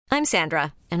I'm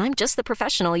Sandra, and I'm just the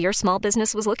professional your small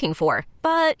business was looking for.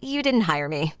 But you didn't hire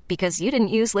me because you didn't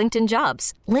use LinkedIn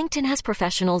Jobs. LinkedIn has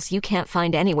professionals you can't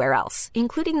find anywhere else,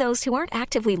 including those who aren't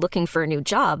actively looking for a new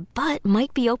job, but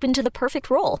might be open to the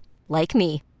perfect role, like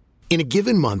me. In a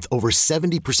given month, over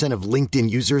 70% of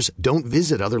LinkedIn users don't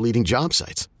visit other leading job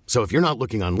sites. So if you're not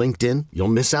looking on LinkedIn, you'll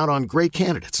miss out on great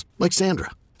candidates like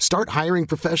Sandra. Start hiring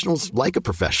professionals like a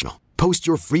professional. Post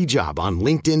your free job on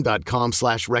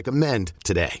linkedin.com/recommend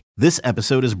today. This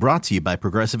episode is brought to you by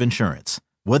Progressive Insurance.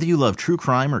 Whether you love true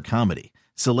crime or comedy,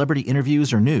 celebrity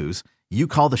interviews or news, you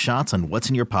call the shots on what's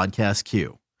in your podcast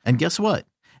queue. And guess what?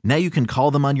 Now you can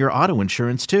call them on your auto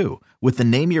insurance too with the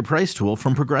Name Your Price tool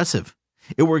from Progressive.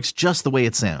 It works just the way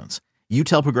it sounds. You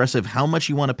tell Progressive how much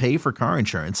you want to pay for car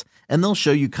insurance, and they'll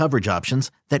show you coverage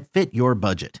options that fit your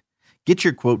budget. Get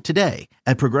your quote today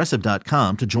at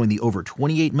Progressive.com to join the over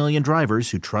 28 million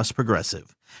drivers who trust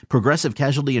Progressive. Progressive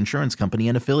Casualty Insurance Company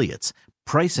and Affiliates.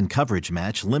 Price and coverage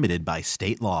match limited by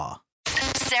state law.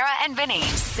 Sarah and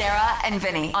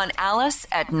Vinny on Alice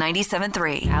at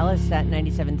 97.3. Alice at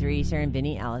 97.3, Sarah and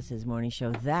Vinny, Alice's morning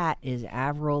show. That is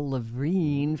Avril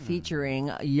Lavigne featuring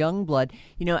Youngblood.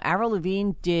 You know, Avril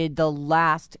Lavigne did the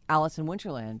last Alice in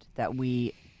Winterland that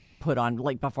we put on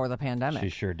like before the pandemic. She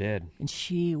sure did. And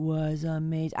she was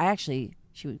amazing.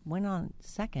 She went on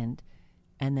second,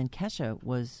 and then Kesha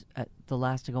was the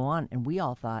last to go on. And we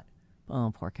all thought,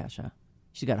 oh, poor Kesha.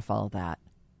 She's got to follow that.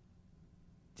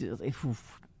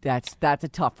 That's a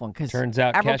tough one. Cause turns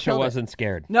out Avril Kesha wasn't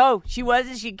scared. No, she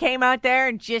wasn't. She came out there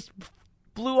and just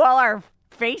blew all our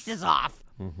faces off.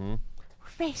 Mm-hmm. We're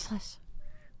faceless.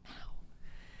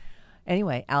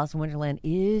 Anyway, Alice in Wonderland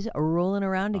is rolling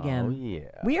around again. Oh, yeah.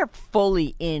 We are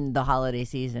fully in the holiday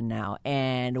season now,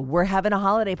 and we're having a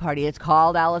holiday party. It's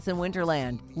called Alice in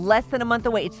Wonderland. Less than a month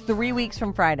away. It's 3 weeks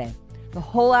from Friday. The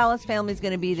whole Alice family is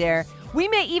going to be there. We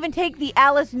may even take the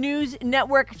Alice News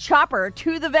Network chopper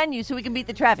to the venue so we can beat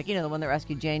the traffic. You know, the one that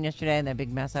rescued Jane yesterday and that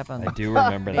big mess up on I do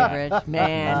remember Bay that. Bridge.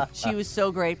 Man, she was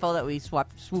so grateful that we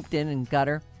swooped in and got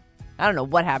her. I don't know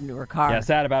what happened to her car. Yeah,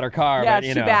 sad about her car. Yeah, but, it's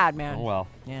you too know. bad, man. Oh, well.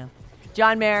 Yeah.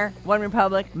 John Mayer, One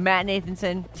Republic, Matt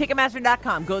Nathanson,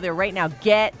 Ticketmaster.com. Go there right now.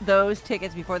 Get those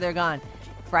tickets before they're gone.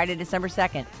 Friday, December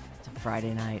 2nd. It's a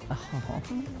Friday night. Oh,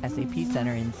 SAP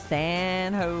Center in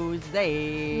San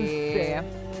Jose.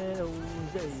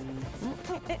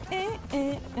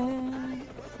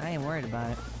 I am worried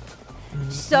about it.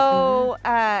 So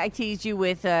I teased you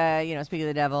with, speak of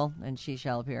the devil, and she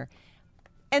shall appear.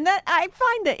 And that I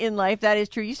find that in life that is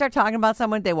true. You start talking about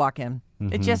someone, they walk in.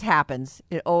 Mm-hmm. It just happens.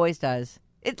 It always does.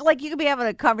 It's like you could be having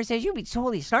a conversation. You could be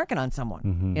totally snarking on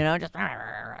someone. You know, just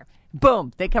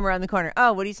boom, they come around the corner.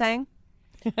 Oh, what are you saying?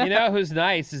 You know who's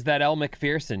nice is that Elle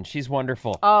Macpherson. She's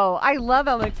wonderful. Oh, I love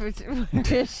Elle Macpherson.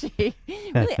 Is she?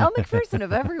 Really, Elle Macpherson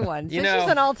of everyone. So she's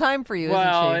an all-time for you, isn't she?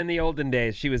 Well, in the olden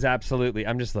days, she was absolutely...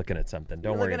 I'm just looking at something.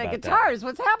 Don't worry about that. Looking at guitars.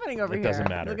 What's happening over here? It doesn't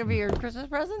matter. Looking for your Christmas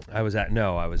present? I was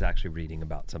actually reading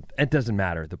about something. It doesn't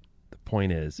matter. The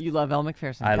point is... You love Elle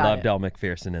Macpherson. I loved Elle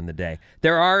Macpherson in the day.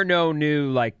 There are no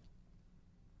new,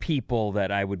 people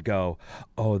that I would go,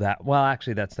 oh, that... Well,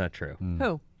 actually, that's not true.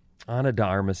 Who? Ana de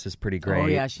Armas is pretty great. Oh,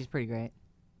 yeah, she's pretty great.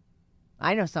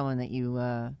 I know someone that you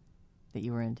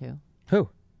were into. Who?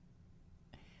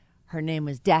 Her name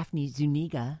was Daphne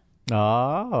Zuniga.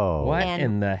 Oh. What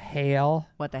in the hell?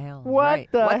 What the hell? What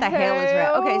right. the What the hell is right?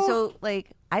 hell? Okay, so,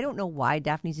 I don't know why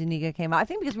Daphne Zuniga came out. I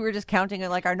think because we were just counting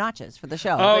our notches for the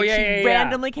show. Oh, She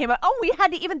randomly came out. Oh, we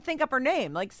had to even think up her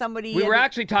name. Somebody... We were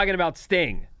actually talking about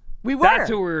Sting. We were. That's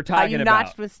who we were talking you about.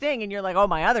 Notched with Sting, and you're like, oh,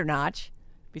 my other notch,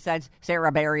 besides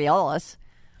Sarah Bareilles,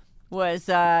 was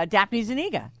Daphne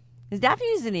Zuniga. Is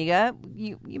Daphne Zuniga,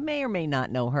 you may or may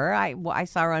not know her. I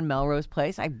saw her on Melrose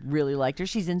Place. I really liked her.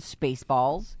 She's in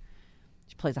Spaceballs.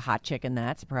 She plays a hot chick in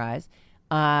that, surprise.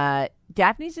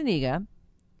 Daphne Zuniga,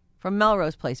 from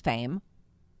Melrose Place fame,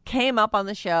 came up on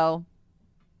the show,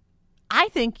 I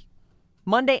think,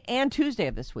 Monday and Tuesday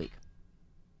of this week.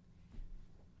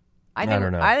 I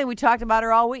don't know. I think we talked about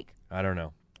her all week. I don't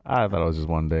know. I thought it was just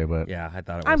one day, but... Yeah, I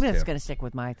thought it was I'm too. just going to stick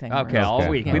with my thing. Okay, all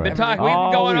week. Yeah, We've been right. talking. We've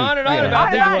been going on and on about I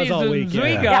think Daphne it was all week.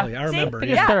 Zuniga. Yeah, actually, I remember.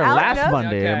 It started Alex last knows.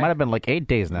 Monday. Okay. It might have been 8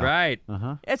 days now. Right.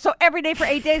 So every day for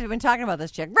 8 days, we've been talking about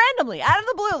this chick. Randomly, out of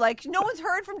the blue. No one's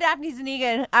heard from Daphne Zuniga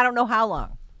in I don't know how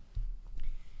long.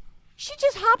 She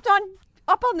just hopped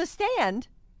up on the stand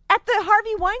at the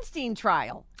Harvey Weinstein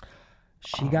trial.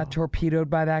 She got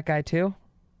torpedoed by that guy, too?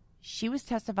 She was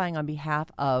testifying on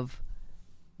behalf of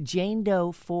Jane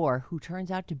Doe 4, who turns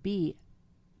out to be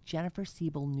Jennifer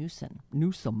Siebel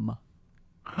Newsom.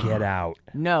 Get out.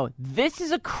 No, this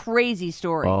is a crazy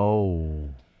story. Oh.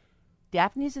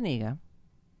 Daphne Zuniga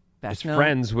Is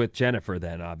friends with Jennifer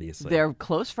then, obviously. They're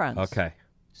close friends. Okay.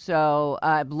 So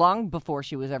long before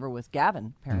she was ever with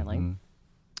Gavin, apparently. Mm-hmm.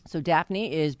 So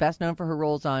Daphne is best known for her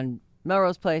roles on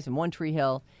Melrose Place and One Tree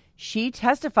Hill. She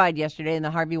testified yesterday in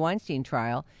the Harvey Weinstein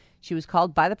trial. She was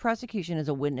called by the prosecution as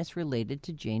a witness related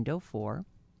to Jane Doe 4,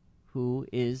 who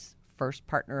is first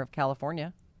partner of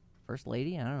California. First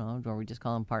lady, I don't know, or we just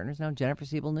call them partners now? Jennifer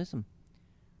Siebel Newsom,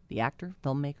 the actor,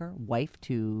 filmmaker, wife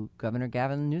to Governor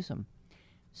Gavin Newsom.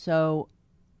 So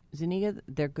Zuniga,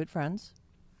 they're good friends.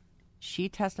 She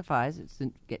testifies.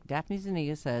 Daphne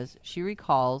Zuniga says she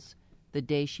recalls the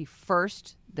day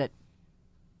that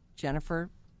Jennifer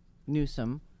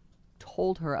Newsom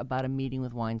told her about a meeting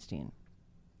with Weinstein.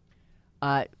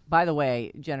 By the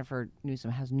way, Jennifer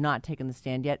Newsom has not taken the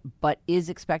stand yet, but is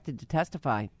expected to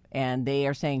testify. And they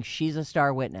are saying she's a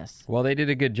star witness. Well, they did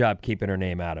a good job keeping her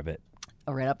name out of it.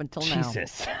 Right up until now.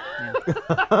 Jesus.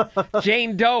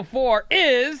 Jane Doe 4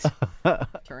 is...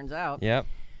 Turns out. Yep.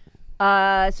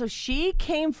 So she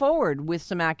came forward with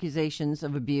some accusations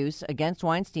of abuse against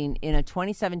Weinstein in a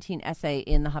 2017 essay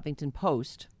in the Huffington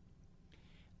Post.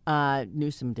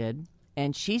 Newsom did.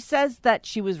 And she says that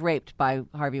she was raped by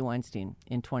Harvey Weinstein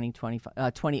in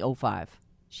 2005.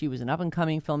 She was an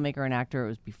up-and-coming filmmaker and actor. It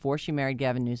was before she married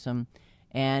Gavin Newsom.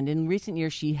 And in recent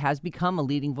years, she has become a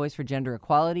leading voice for gender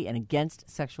equality and against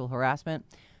sexual harassment.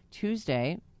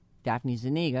 Tuesday, Daphne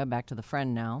Zuniga, back to the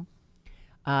friend now,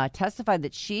 testified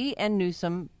that she and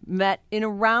Newsom met in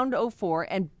around 2004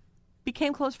 and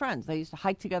became close friends. They used to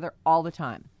hike together all the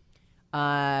time.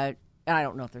 And I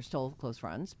don't know if they're still close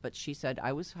friends, but she said,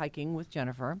 I was hiking with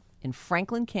Jennifer in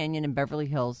Franklin Canyon in Beverly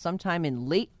Hills sometime in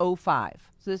late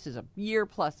 2005. So this is a year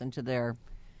plus into their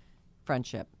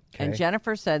friendship. Okay. And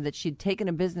Jennifer said that she'd taken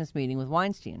a business meeting with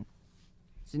Weinstein.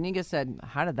 Zuniga said,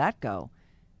 how did that go?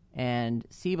 And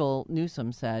Siebel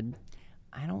Newsom said,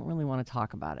 I don't really want to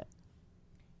talk about it.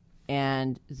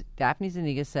 And Daphne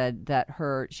Zuniga said that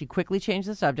she quickly changed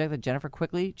the subject, that Jennifer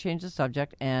quickly changed the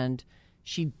subject, and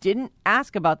she didn't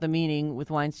ask about the meeting with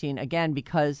Weinstein again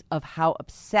because of how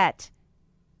upset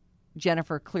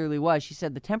Jennifer clearly was. She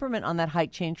said the temperament on that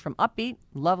hike changed from upbeat,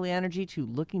 lovely energy to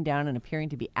looking down and appearing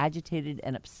to be agitated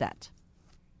and upset.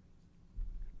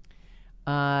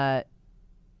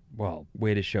 Well,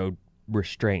 way to show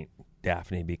restraint,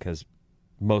 Daphne, because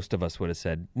most of us would have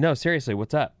said, no, seriously,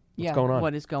 what's up? What's going on?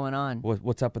 What is going on?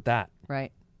 What's up with that?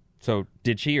 Right. So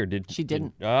did she or did she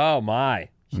didn't? Oh, my.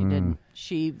 She didn't.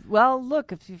 Well,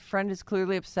 look, if your friend is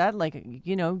clearly upset,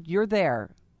 you're there.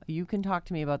 You can talk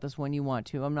to me about this when you want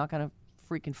to. I'm not going to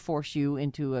freaking force you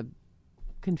into a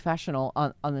confessional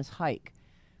on this hike.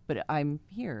 But I'm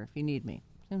here if you need me.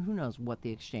 And who knows what the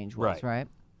exchange was, right?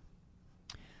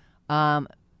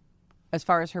 As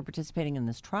far as her participating in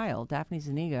this trial, Daphne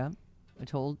Zuniga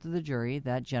told the jury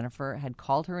that Jennifer had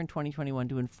called her in 2021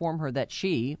 to inform her that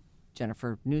she,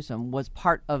 Jennifer Newsom, was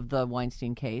part of the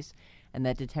Weinstein case and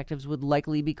that detectives would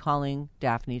likely be calling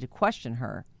Daphne to question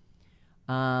her.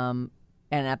 And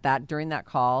during that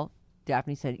call,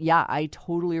 Daphne said, yeah, I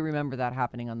totally remember that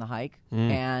happening on the hike,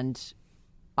 and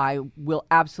I will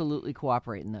absolutely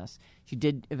cooperate in this. She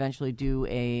did eventually do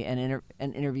an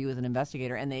interview with an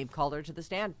investigator, and they called her to the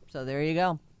stand. So there you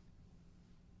go.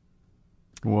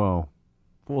 Whoa.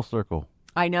 Full circle.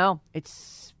 I know.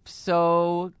 It's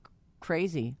so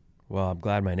crazy. Well, I'm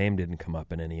glad my name didn't come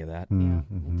up in any of that. Yeah,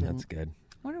 That's good.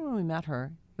 I wonder when we met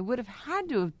her. It would have had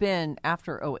to have been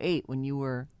after 2008 when you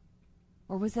were,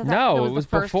 or was it? No, it was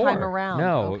the first before. Time around?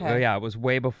 No, okay. Yeah, it was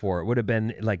way before. It would have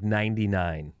been like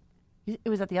 99. It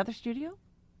was at the other studio?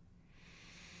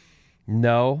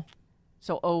 No.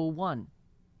 So 2001.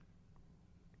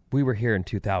 We were here in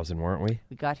 2000, weren't we?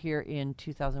 We got here in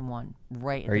 2001.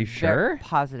 Right. Are you sure?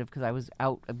 Positive, because I was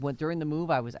out. During the move,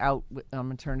 I was out on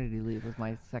maternity leave with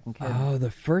my second kid. Oh,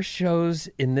 the first shows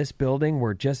in this building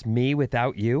were just me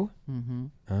without you? Mm-hmm.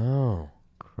 Oh.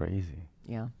 Crazy.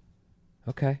 Yeah.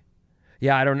 Okay.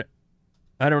 Yeah, I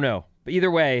don't know. But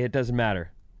either way, it doesn't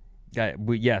matter.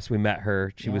 Yes, we met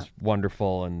her. She was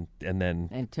wonderful, and then...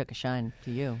 And took a shine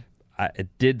to you. It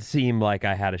did seem like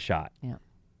I had a shot. Yeah.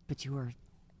 But you were...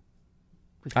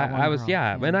 I was,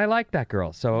 and I liked that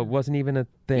girl, so it wasn't even a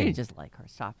thing. You just like her.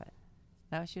 Stop it.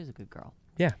 No, she was a good girl.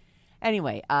 Yeah.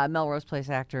 Anyway, Melrose Place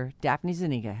actor Daphne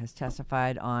Zuniga has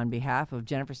testified on behalf of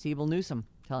Jennifer Siebel Newsom,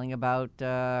 telling about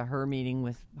her meeting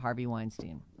with Harvey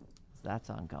Weinstein. So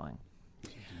that's ongoing.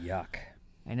 Yuck.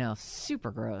 I know. Super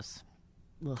gross.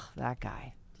 Ugh, that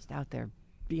guy. Just out there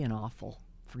being awful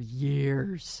for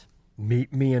years.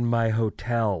 Meet me in my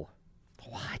hotel.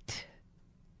 What?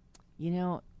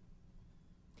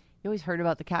 You always heard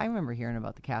about I remember hearing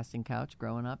about the casting couch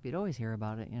growing up. You'd always hear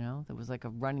about it, There was like a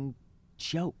running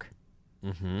joke.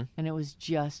 Mm-hmm. And it was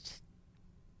just,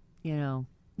 it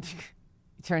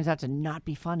turns out to not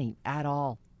be funny at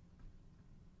all.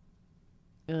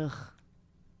 Ugh.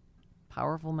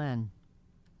 Powerful men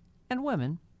and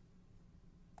women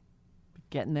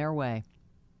getting their way.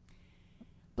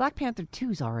 Black Panther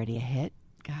 2 is already a hit,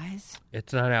 guys.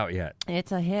 It's not out yet.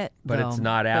 It's a hit, But though. it's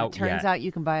not out But it turns yet. out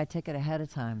you can buy a ticket ahead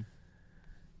of time.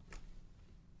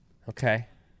 Okay.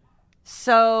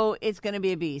 So it's going to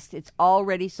be a beast. It's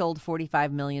already sold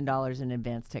 $45 million in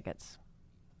advance tickets.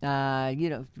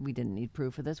 We didn't need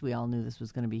proof of this. We all knew this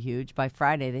was going to be huge. By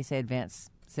Friday, they say advance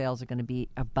sales are going to be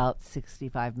about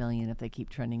 $65 million if they keep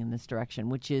trending in this direction,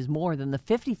 which is more than the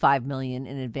 $55 million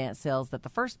in advance sales that the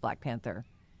first Black Panther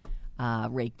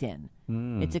raked in.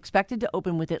 It's expected to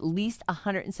open with at least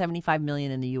 $175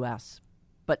 million in the U.S.,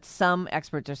 but some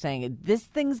experts are saying this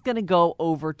thing's going to go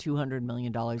over $200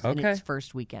 million in its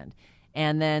first weekend.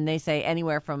 And then they say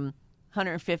anywhere from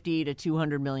 150 to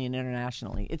 200 million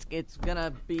internationally. It's going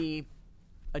to be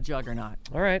a juggernaut.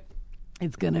 All right.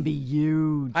 It's going to be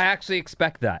huge. I actually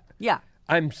expect that. Yeah.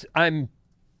 I'm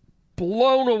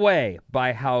blown away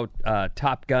by how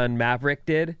Top Gun Maverick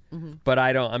did, but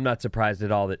I'm not surprised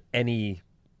at all that any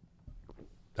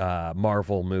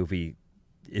Marvel movie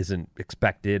isn't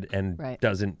expected and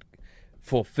doesn't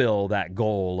fulfill that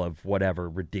goal of whatever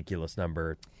ridiculous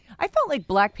number. I felt like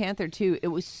Black Panther 2, it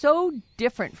was so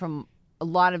different from a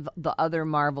lot of the other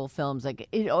Marvel films. Like,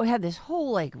 it had this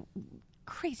whole, like,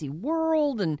 crazy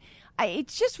world, and it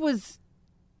just was,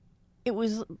 it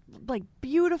was, like,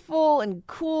 beautiful and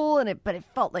cool, but it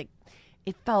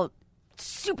felt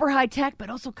super high-tech, but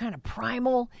also kind of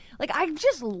primal. Like, I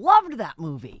just loved that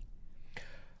movie.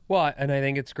 Well, and I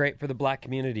think it's great for the black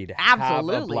community to have a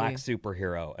black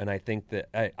superhero. And I think that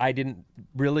I didn't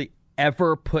really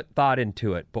ever put thought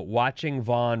into it, but watching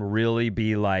Vaughn really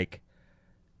be like,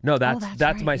 no, that's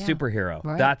right, my superhero.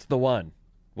 Right. That's the one.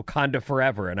 Wakanda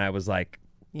forever. And I was like,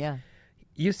 yeah,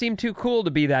 you seem too cool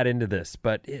to be that into this,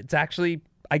 but it's actually,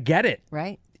 I get it.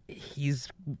 Right. He's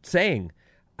saying,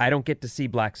 I don't get to see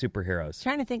black superheroes. I'm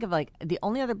trying to think of like the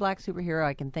only other black superhero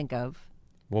I can think of.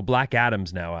 Well, Black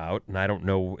Adam's now out, and I don't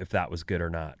know if that was good or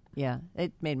not. Yeah,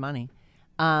 it made money.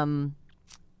 I'm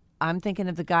thinking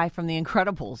of the guy from The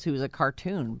Incredibles who was a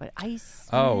cartoon, but Iceman.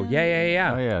 Oh,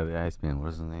 yeah. Oh, yeah, the Iceman.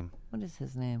 What is his name? What is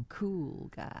his name? Cool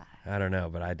guy. I don't know,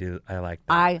 but I like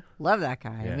that. I love that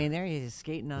guy. Yeah. I mean, there he is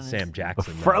skating on Sam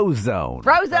Jackson. Frozone.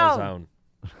 Frozone.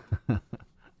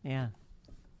 Yeah.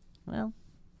 Well,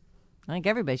 I think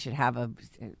everybody should have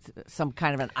some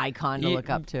kind of an icon to look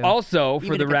up to. Also,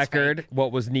 for the record,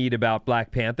 what was neat about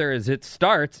Black Panther is it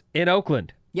starts in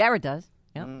Oakland. Yeah, it does.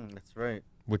 Yep. That's right.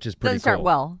 Which is pretty Doesn't start cool.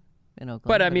 well in Oakland.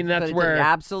 But I mean, that's where...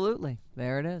 Absolutely.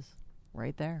 There it is.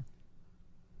 Right there.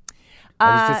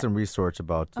 I just did some research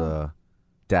about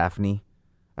Daphne.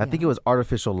 I think it was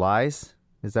Artificial Lies.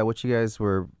 Is that what you guys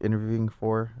were interviewing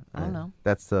for? I don't know.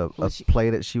 That's a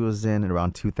play that she was in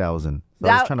around 2000. So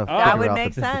I was trying to that figure would out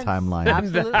make the sense. timeline.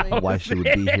 Absolutely. Why she would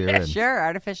be here. And Sure,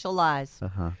 Artificial Lies.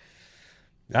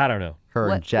 I don't know. her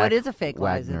and Jack What is a fake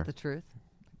lie? Is Wagner. it the truth?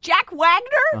 Jack Wagner?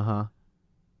 Uh-huh.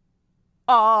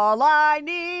 All I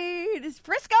need is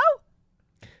Frisco.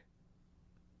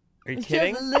 Are you It's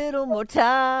kidding? just a little more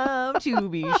time to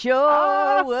be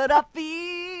sure what I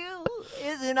feel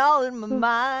isn't all in my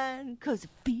mind. 'Cause it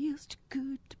feels too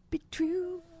good to be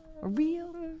true or real.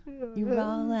 You're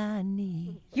all I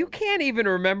need. You can't even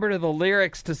remember the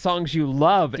lyrics to songs you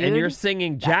love, and Dude, you're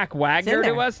singing Jack Wagner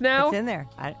to us now? It's in there.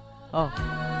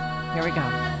 Here we go.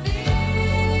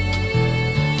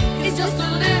 It's just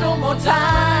a little more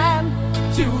time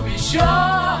to be sure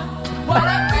what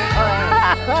I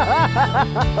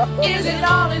feel isn't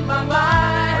all in my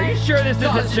mind. Are you sure this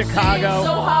isn't Chicago? It's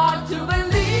so hard to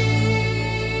believe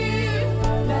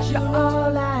that you're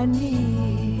all I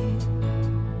need.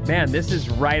 Man, this is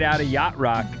right out of Yacht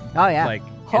Rock. Oh, yeah. Like,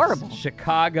 Horrible. It's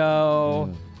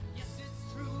Chicago.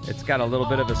 It's got a little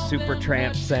bit of a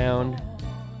Supertramp sound.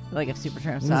 Like if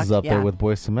Supertramp This sucked. is up there with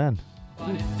Boyz II Men.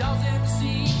 It doesn't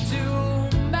seem to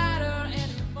matter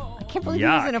anymore. I can't believe he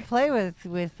was Yuck. in a play with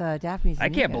Daphne. I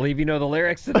can't Zuniga. believe you know the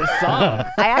lyrics to this song.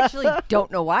 I actually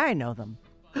don't know why I know them.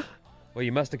 Well,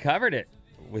 you must have covered it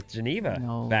with Geneva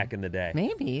No. back in the day.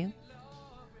 Maybe.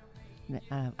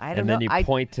 I don't And know. then you I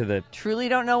point to the truly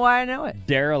don't know why I know it.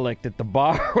 derelict at the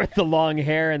bar with the long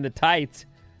hair and the tights.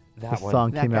 That The one.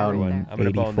 song That came guy out right in there. I'm going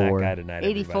to bone that 84. guy tonight.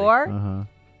 84? Uh-huh.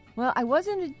 Well,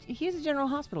 he's a General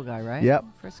Hospital guy, right? Yep.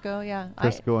 Frisco, yeah.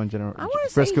 Frisco and General I wanna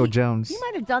say Frisco he- Jones. He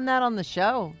might have done that on the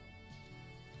show.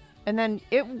 And then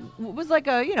it was like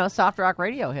a, soft rock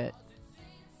radio hit.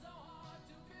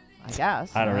 I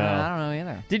guess. I don't know. I don't know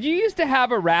either. Did you used to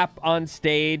have a rap on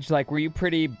stage? Like, were you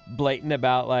pretty blatant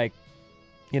about, like,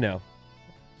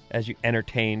 as you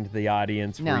entertained the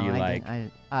audience? No, were you I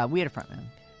didn't. We had a front man.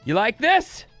 You like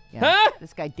this? Yeah, Huh?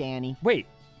 this guy Danny. Wait,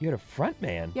 you had a front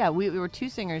man? Yeah, we were two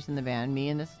singers in the band, me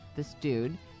and this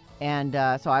dude. And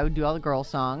so I would do all the girl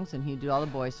songs, and he'd do all the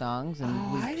boy songs,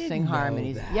 and we'd sing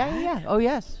harmonies. that. Yeah. Oh,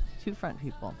 yes. Two front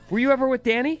people. Were you ever with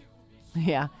Danny?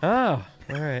 Yeah. Oh,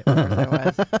 all right.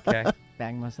 I was. Okay.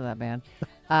 Banged most of that band.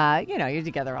 You're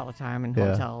together all the time in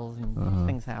Yeah. hotels, and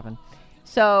things happen.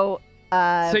 So...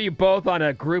 So you both on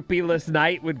a groupie-less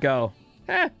night would go,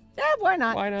 yeah, why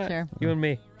not? why not? Sure. You and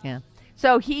me. Yeah.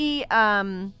 So he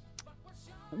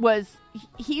was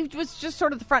just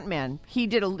sort of the front man. He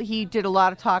did a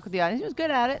lot of talk with the audience. He was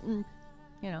good at it, and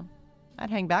I'd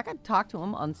hang back. I'd talk to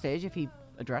him on stage if he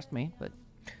addressed me, but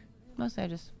mostly I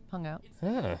just hung out,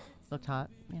 looked hot,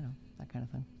 that kind of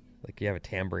thing. Like you have a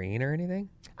tambourine or anything?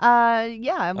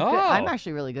 Yeah, I'm good. Oh. I'm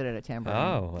actually really good at a tambourine.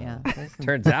 Oh, yeah.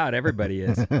 Turns out everybody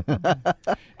is. That's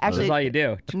Actually, all you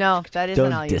do. no, that isn't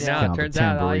Don't all you do. discount No, the turns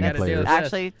out all you gotta do tambourine is players.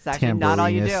 Actually, it's actually not all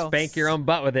you do. Tambourinists. Spank your own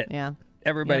butt with it. Yeah.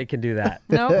 Everybody can do that.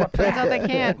 No, turns out they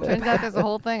can't. Turns out there's a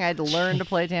whole thing. I had to learn to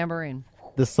play tambourine.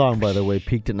 This song, by the way,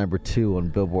 peaked at number 2 on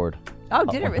Billboard. Oh,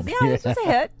 did it? Yeah, this was a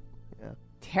hit.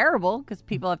 Terrible, because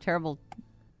people have terrible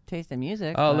taste in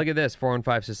music. Oh, but- look at this.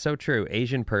 415 says, so true.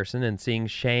 Asian person and seeing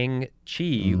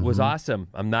Shang-Chi was awesome.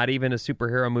 I'm not even a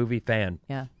superhero movie fan.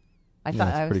 Yeah. I Yeah, thought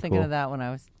it's I was pretty thinking cool. of that when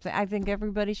I think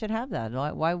everybody should have that.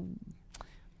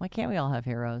 Why can't we all have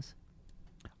heroes?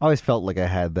 I always felt like I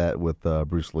had that with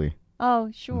Bruce Lee.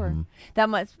 Oh, sure. That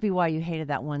must be why you hated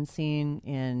that one scene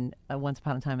in Once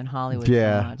Upon a Time in Hollywood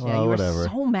Yeah, so much. well, you were whatever.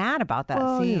 so mad about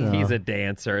that scene. He's a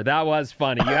dancer. That was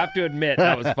funny. You have to admit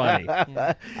that was funny.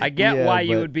 I get Yeah, why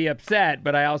you but- would be upset,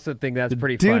 but I also think that's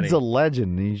pretty Dude's a funny.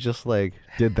 legend. And he's just like,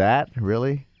 did that?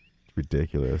 Really? It's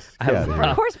ridiculous. Get outta here.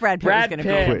 Of course Brad Pitt was Brad going to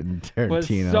Pitt be. Quentin was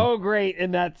Tarantino. so great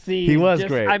in that scene. He was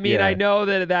great, I mean, yeah. I know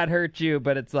that hurt you,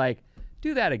 but it's like,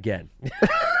 do that again.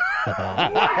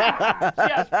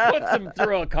 Just puts him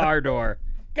through a car door.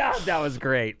 God, that was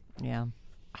great. Yeah.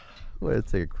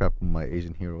 Let's take a crap on my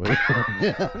Asian hero.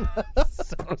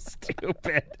 So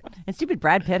stupid. And stupid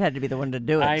Brad Pitt had to be the one to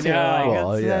do it. I too. know. Like,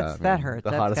 Well, that's- yeah, that I mean, hurts. the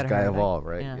That's hottest gotta guy hurt. of all,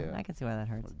 right? Yeah, Yeah. I can see why that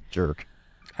hurts. Jerk.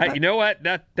 You know what?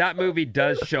 That movie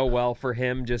does show well for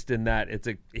him, just in that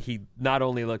he not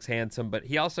only looks handsome, but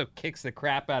he also kicks the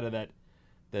crap out of the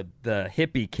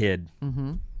hippie kid.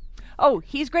 Oh,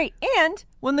 he's great. And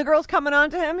when the girl's coming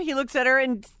on to him, he looks at her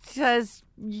and says,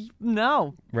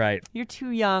 no, Right. you're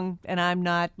too young, and I'm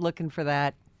not looking for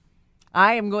that.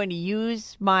 I am going to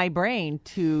use my brain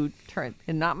to turn,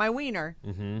 and not my wiener,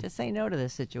 to say no to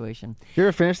this situation. You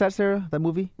ever finish that, Sarah? That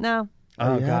movie? No.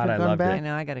 Oh, you God, haven't I gone loved back? I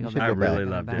know, I got to go You back. should go I really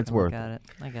back. loved Back it. It's and look worth at it.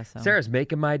 I guess so. Sarah's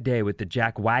making my day with the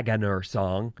Jack Waggoner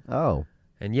song. Oh.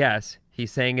 And yes, he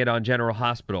sang it on General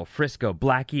Hospital, Frisco,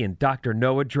 Blackie, and Dr.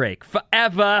 Noah Drake.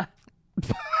 Forever.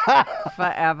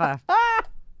 Forever.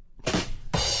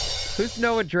 Who's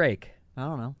Noah Drake? I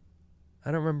don't know.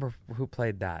 I don't remember who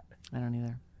played that. I don't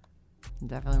either.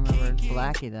 Definitely remember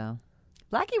Blackie, though.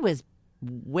 Blackie was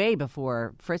way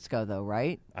before Frisco, though,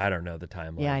 right? I don't know the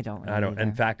timeline. Yeah, I don't really In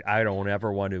either. fact, I don't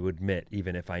ever want to admit,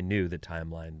 even if I knew the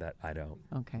timeline, that I don't.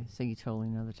 Okay, so you totally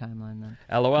know the timeline then.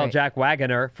 LOL, Great. Jack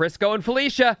Waggoner, Frisco, and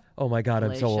Felicia. Oh my God,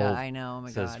 I'm so Felicia, old. I know, oh my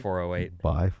Says God. 408.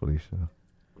 Bye, Felicia.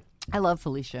 I love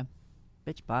Felicia.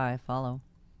 Bitch, bye. Follow.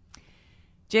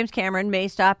 James Cameron may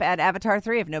stop at Avatar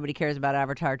 3 if nobody cares about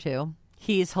Avatar 2.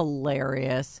 He's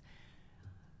hilarious.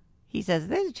 He says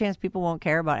there's a chance people won't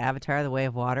care about Avatar: The Way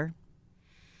of Water.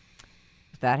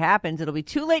 If that happens, it'll be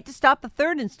too late to stop the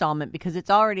third installment because it's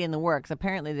already in the works.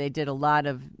 Apparently, they did a lot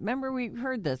of... Remember, we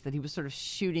heard this, that he was sort of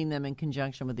shooting them in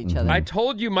conjunction with each other. I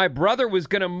told you my brother was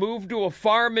going to move to a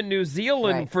farm in New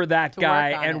Zealand Right. for that To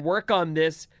guy work on and it. work on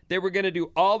this. They were going to do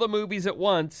all the movies at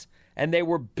once, and they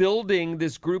were building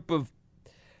this group of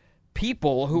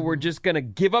people who were just going to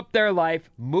give up their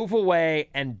life, move away,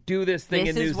 and do this thing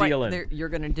This in is New what Zealand. you're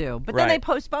going to do. But then Right. they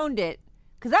postponed it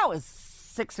because that was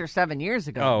 6 or 7 years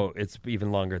ago. Oh, it's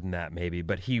even longer than that, maybe.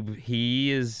 But he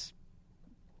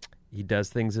does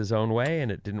things his own way, and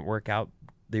it didn't work out.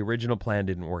 The original plan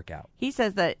didn't work out. He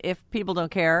says that if people don't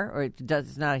care, or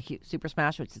it's not a Super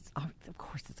Smash, which it's, of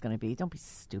course it's going to be. Don't be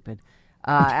stupid.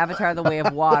 Avatar: The Way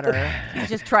of Water. He's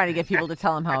just trying to get people to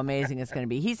tell him how amazing it's going to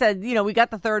be. He said, we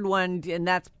got the third one, and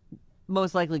that's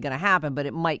most likely going to happen, but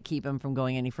it might keep him from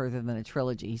going any further than a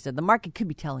trilogy. He said the market could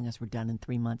be telling us we're done in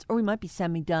 3 months, or we might be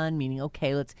semi-done, meaning,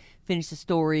 okay, let's finish the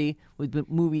story within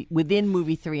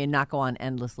movie 3 and not go on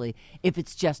endlessly if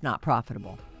it's just not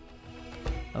profitable.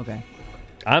 Okay.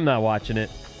 I'm not watching it.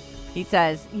 He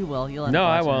says, you will. You'll end No, up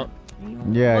I watching won't. it.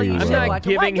 Yeah, Well, you you will. should I'm not watch it.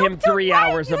 giving Why him 3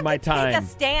 hours you of my have to Take time. a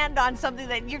stand on something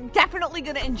that you're definitely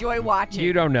going to enjoy watching.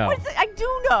 You don't know. What is it? I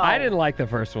do know. I didn't like the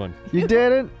first one. You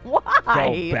didn't? Why?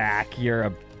 Go back. You're a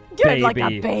You're baby. like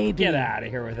a baby. Get out of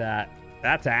here with that.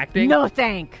 That's acting? No,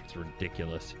 thank. It's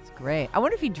ridiculous. It's great. I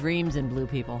wonder if he dreams in Blue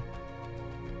People.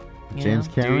 You James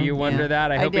know? Cameron? Do you wonder Yeah,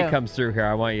 that? I hope he do. comes through here.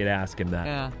 I want you to ask him that.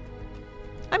 Yeah.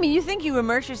 I mean, you think you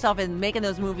immerse yourself in making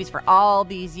those movies for all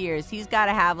these years. He's got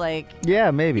to have, like,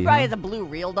 Yeah, maybe. he probably huh? has a blue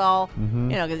real doll,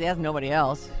 Mm-hmm. you know, because he has nobody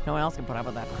else. No one else can put up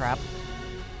with that crap.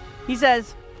 He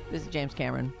says, this is James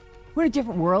Cameron, we're in a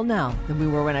different world now than we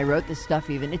were when I wrote this stuff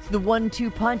even. It's the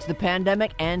 1-2 punch, the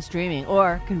pandemic and streaming.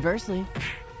 Or, conversely,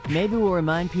 maybe we'll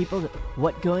remind people that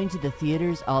what going to the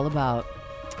theater's all about.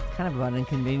 Kind of about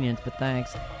inconvenience, but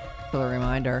thanks for the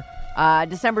reminder.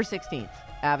 December 16th,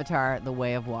 Avatar, The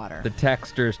Way of Water. The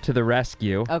texters to the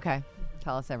rescue. Okay.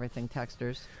 Tell us everything,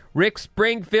 texters. Rick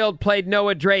Springfield played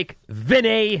Noah Drake.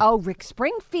 Vinny. Oh, Rick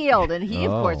Springfield. And he,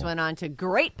 of course, Oh. went on to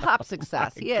great pop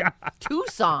success. He had 2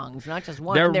 songs, not just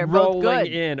one. They're and they're both rolling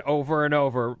good. in over and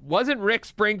over. Wasn't Rick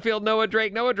Springfield Noah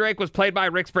Drake? Noah Drake was played by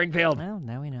Rick Springfield. Well,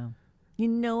 now we know. You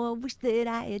know, I wish that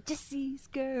I had Jesse's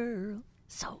girl.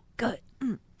 So good.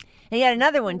 And he had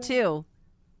another one, too.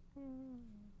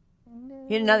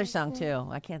 He had another song, too.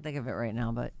 I can't think of it right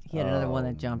now, but he had another one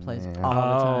that John plays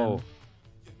all the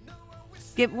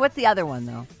time. What's the other one,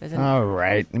 though? There's All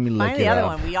right. Let me look Find it the other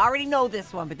up. one. We already know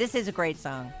this one, but this is a great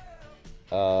song.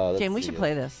 Jane, we should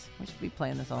play this. We should be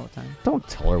playing this all the time. Don't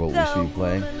tell her what we should be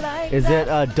playing. Is it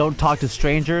Don't Talk to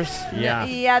Strangers? Yeah.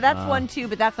 Yeah, that's one, too,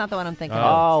 but that's not the one I'm thinking of.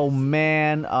 Oh,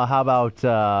 man. How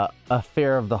about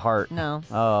Affair of the Heart? No,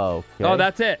 Oh, okay. Oh,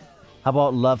 that's it. How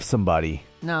about Love Somebody?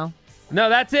 no, No,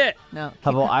 that's it. no.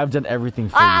 How about I've Done Everything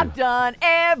for I've You? done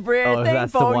everything Oh,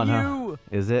 that's for the one, you.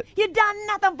 huh? Is it? You done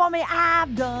nothing for me.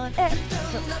 I've done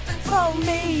everything for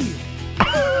me.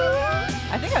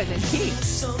 I think I was in key.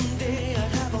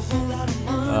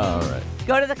 All right.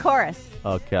 Go to the chorus.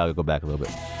 Okay, I'll go back a little bit.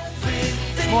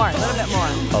 More, a little bit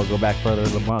more. I'll go back further a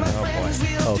little more.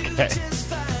 Oh, boy. Okay.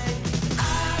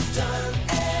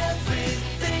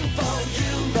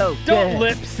 So Don't good.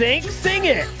 lip sync. Sing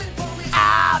it.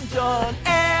 I've done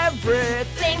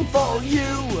everything for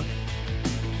you.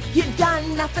 You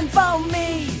done nothing for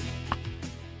me.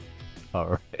 All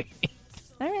right.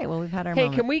 All right, well, we've had our Hey,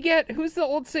 moment. can we get, who's the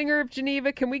old singer of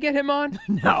Geneva? Can we get him on?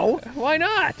 No. Why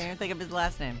not? Can't think of his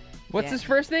last name. What's his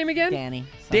first name again? Danny.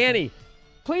 something. Danny.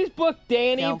 Please book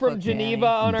Danny Don't from book Geneva Danny.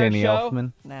 on Danny our show.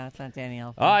 Elfman. No, it's not Danny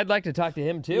Elfman. Oh, I'd like to talk to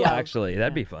him too, Yeah. actually.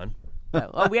 That'd be fun. I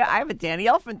have a Danny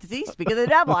Elfman. See, speak of the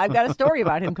devil. I've got a story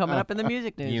about him coming up in the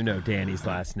music news. You know Danny's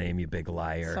last name, you big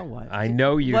liar. So what? I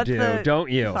know you What's do, the- don't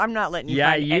you? I'm not letting you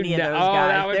Yeah, find you any of know- those oh, guys.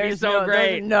 that would be There's so no,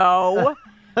 great. No.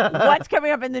 What's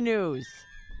coming up in the news?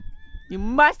 You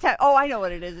must have. Oh, I know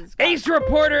what it is. It's Ace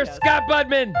reporter Scott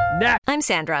Budman. Next. I'm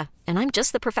Sandra, and I'm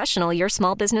just the professional your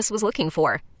small business was looking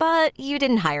for. But you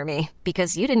didn't hire me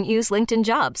because you didn't use LinkedIn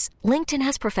Jobs. LinkedIn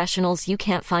has professionals you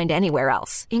can't find anywhere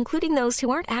else, including those who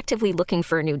aren't actively looking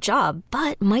for a new job,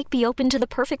 but might be open to the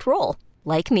perfect role,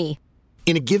 like me.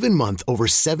 In a given month, over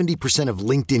 70% of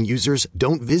LinkedIn users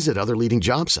don't visit other leading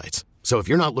job sites. So if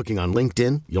you're not looking on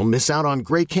LinkedIn, you'll miss out on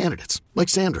great candidates like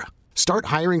Sandra. Start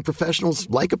hiring professionals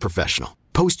like a professional.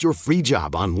 Post your free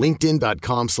job on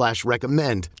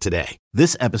linkedin.com/recommend today.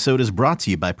 This episode is brought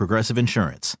to you by Progressive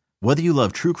Insurance. Whether you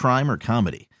love true crime or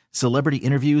comedy, celebrity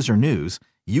interviews or news,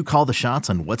 you call the shots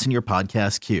on what's in your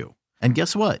podcast queue. And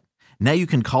guess what? Now you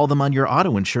can call them on your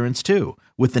auto insurance too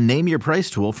with the Name Your Price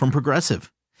tool from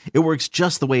Progressive. It works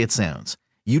just the way it sounds.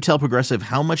 You tell Progressive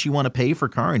how much you want to pay for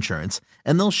car insurance,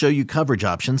 and they'll show you coverage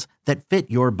options that fit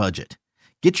your budget.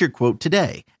 Get your quote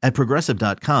today at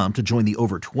Progressive.com to join the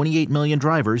over 28 million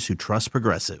drivers who trust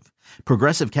Progressive.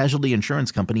 Progressive Casualty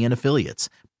Insurance Company and Affiliates.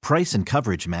 Price and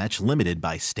coverage match limited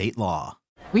by state law.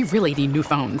 We really need new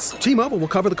phones. T-Mobile will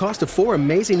cover the cost of 4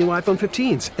 amazing new iPhone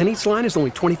 15s, and each line is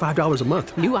only $25 a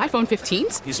month. New iPhone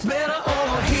 15s? It's better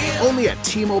over here. Only at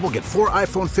T-Mobile, get 4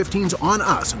 iPhone 15s on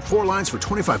us and 4 lines for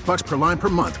 $25 per line per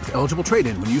month with eligible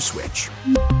trade-in when you switch.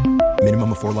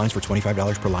 Minimum of 4 lines for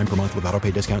 $25 per line per month with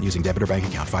autopay discount using debit or bank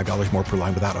account. $5 more per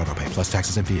line without autopay, plus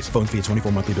taxes and fees. Phone fee at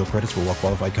 24 monthly bill credits for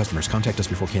well-qualified customers. Contact us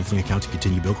before canceling account to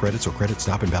continue bill credits or credit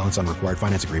stop and balance on required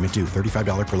finance agreement due.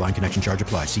 $35 per line connection charge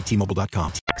applies. See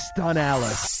T-Mobile.com. Next on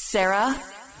Alice. Sarah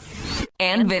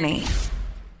and Vinny.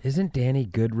 Isn't Danny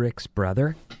Goodrick's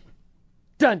brother?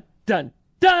 Dun, dun,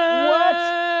 dun! What?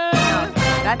 No,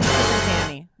 that's a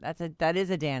Danny. That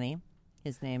is a Danny.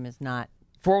 His name is not.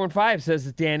 415 says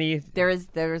it's Danny. There is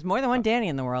more than one Danny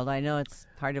in the world. I know it's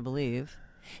hard to believe.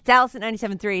 It's Alice at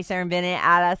 97.3, Sarah and Vinny,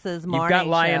 Alice's morning You've got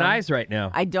lion show. eyes right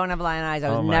now. I don't have lion eyes. I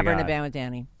was never in a band with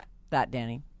Danny. That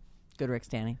Danny. Goodrick's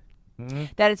Danny. Mm-hmm.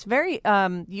 That it's very,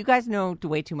 you guys know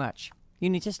way too much. You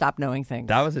need to stop knowing things.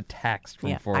 That was a text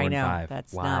from 415. I know.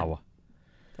 That's wow. Not,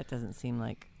 that doesn't seem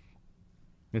like...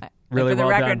 Really well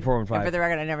done, 415. And for the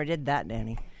record, I never did that,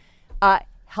 Danny.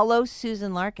 Hello,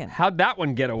 Susan Larkin. How'd that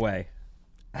one get away?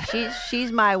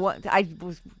 She's my one. I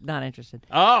was not interested.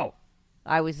 Oh.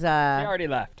 I was... she already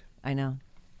left. I know.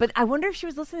 But I wonder if she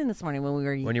was listening this morning when we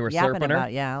were When you were yapping slurping her?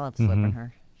 about, yeah, I love slurping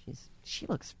her. She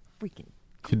looks freaking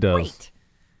She does. great.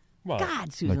 Well,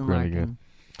 God, Susan really Larkin. good.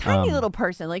 Tiny little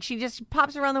person. Like, she just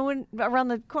pops around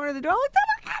the corner of the door. Like, oh,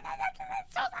 my God,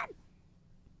 that's Susan.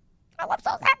 I love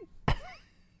Susan.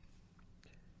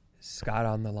 Scott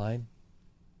on the line?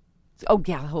 Oh,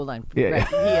 yeah, hold on. Yeah. Right.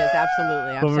 He is,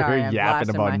 absolutely. I'm Over here sorry. I'm yapping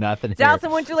blasting about nothing It's here. Alice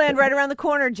in Winterland right around the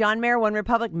corner. John Mayer, One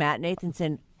Republic, Matt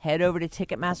Nathanson. Head over to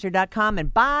Ticketmaster.com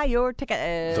and buy your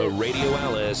ticket. The Radio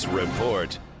Alice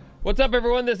Report. What's up,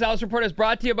 everyone? This Alice Report is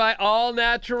brought to you by All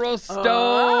Natural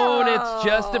Stone. It's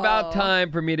just about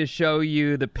time for me to show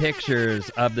you the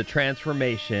pictures of the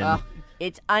transformation.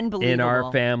 It's unbelievable. In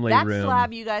our family that room. That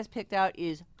slab you guys picked out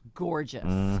is gorgeous.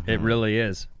 Mm-hmm. It really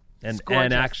is. And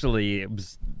actually,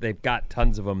 they've got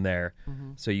tons of them there,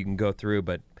 so you can go through.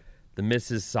 But the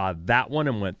missus saw that one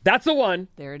and went, that's the one.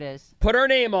 There it is. Put our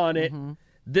name on it.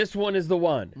 This one is the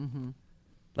one.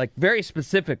 Like, very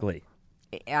specifically.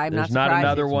 There's not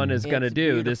another one is going to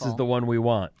do. Beautiful. This is the one we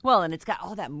want. Well, and it's got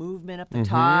all that movement up the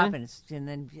top, and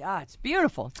then it's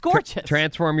beautiful. It's gorgeous.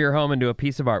 Transform your home into a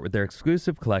piece of art with their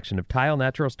exclusive collection of tile,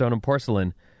 natural stone, and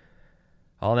porcelain.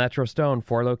 All Natural Stone,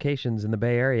 4 locations in the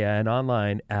Bay Area and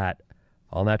online at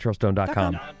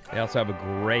allnaturalstone.com. They also have a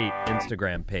great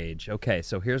Instagram page. Okay,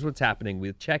 so here's what's happening.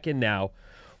 We'll check in now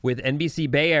with NBC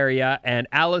Bay Area and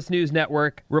Alice News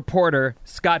Network reporter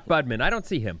Scott Budman. I don't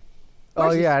see him.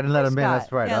 I didn't let him in. Scott?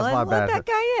 That's right. Yeah, That's my bad. let that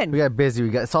guy in. We got busy.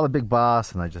 We saw the big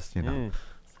boss, and I just,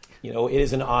 You know, it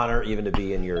is an honor even to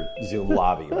be in your Zoom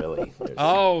lobby, really.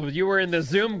 Oh, you were in the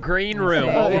Zoom green room.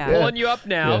 Yeah. We're pulling you up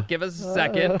now. Yeah. Give us a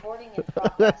second.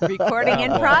 Recording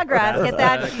in progress. Get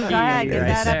that. Go ahead. Get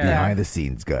that up there. Behind the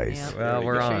scenes, guys. Yeah. Well,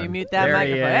 we're Make on. sure you mute that there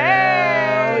microphone.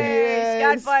 Hey,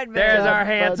 Scott Budman. There's our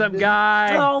handsome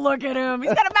guy. Oh, look at him.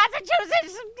 He's got a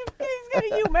Massachusetts. He's got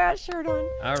a UMass shirt on.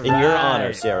 All right. In your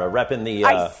honor, Sarah, repping the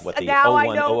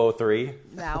 01003.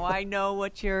 Now I know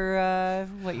what you're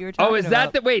talking about. Oh, is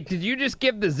that the wait? Did you just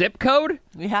give the zip code?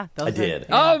 Yeah, I did.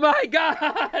 Oh my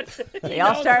God! They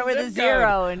all start with a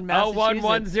 0 in Massachusetts.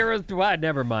 01102.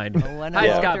 Never mind. Hi,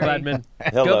 Yeah. Scott Budman.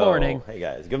 Hello. Good morning. Hey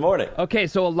guys. Good morning. Okay,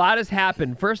 so a lot has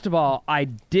happened. First of all, I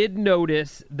did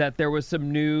notice that there was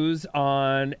some news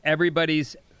on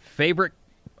everybody's favorite.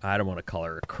 I don't want to call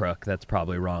her a crook. That's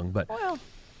probably wrong, but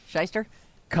shyster,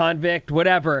 convict,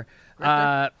 whatever.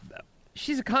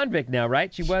 She's a convict now,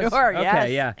 right? She was? Sure,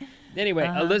 okay, yes. yeah. Anyway,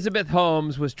 Elizabeth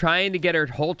Holmes was trying to get her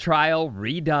whole trial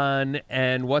redone,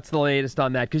 and what's the latest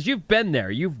on that? Because you've been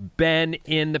there. You've been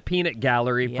in the peanut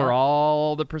gallery for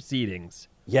all the proceedings.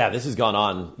 Yeah, this has gone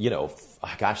on,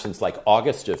 since like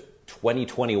August of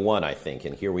 2021, I think,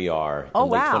 and here we are in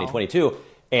late 2022.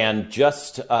 And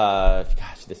just, this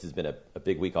has been a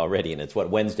big week already, and it's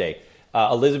Wednesday.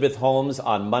 Elizabeth Holmes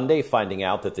on Monday finding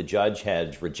out that the judge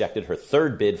had rejected her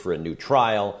third bid for a new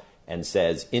trial and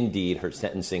says, indeed, her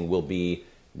sentencing will be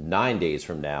 9 days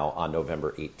from now on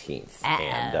November 18th.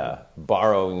 And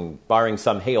barring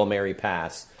some Hail Mary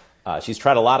pass, she's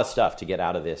tried a lot of stuff to get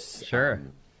out of this,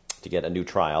 to get a new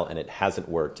trial, and it hasn't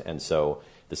worked. And so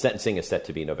the sentencing is set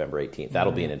to be November 18th.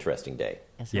 That'll be an interesting day.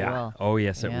 Yes, it will. Oh,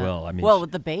 yes, it will. I mean,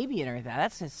 with the baby and everything,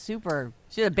 that's just super.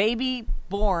 She had a baby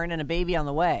born and a baby on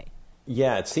the way.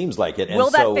 Yeah, it seems like it. And will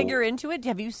that figure into it?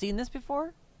 Have you seen this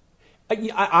before?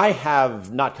 I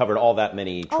have not covered all that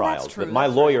many trials, that's true. but my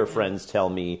lawyer friends tell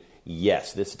me,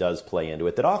 yes, this does play into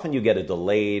it, that often you get a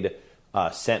delayed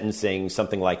sentencing,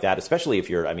 something like that, especially if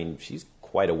she's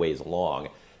quite a ways along.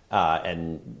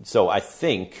 And so I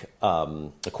think,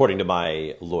 according to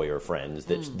my lawyer friends,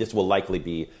 that this will likely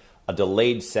be a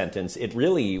delayed sentence.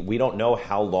 We don't know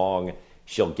how long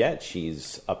she'll get.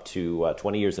 She's up to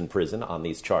 20 years in prison on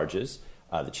these charges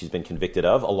that she's been convicted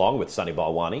of, along with Sunny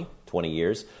Balwani, 20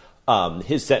 years.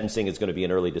 His sentencing is going to be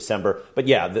in early December. But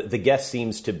yeah, the guess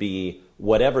seems to be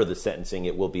whatever the sentencing,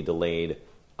 it will be delayed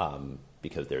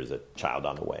because there's a child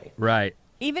on the way. Right.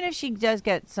 Even if she does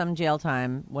get some jail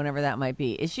time, whenever that might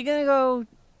be, is she going to go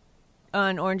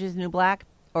on Orange is the New Black?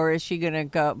 Or is she going to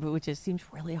go, which seems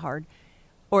really hard,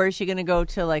 or is she going to go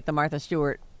to like the Martha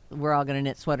Stewart, we're all going to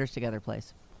knit sweaters together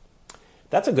place?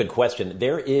 That's a good question.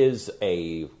 There is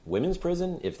a women's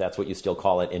prison, if that's what you still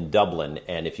call it, in Dublin.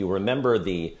 And if you remember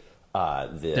the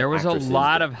there was a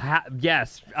lot of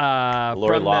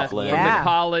Lori Loughlin, from the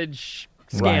college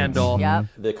scandal. Right. Yep.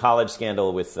 The college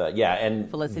scandal with and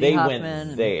Felicity they Huffman.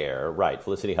 went there, right?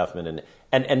 Felicity Huffman,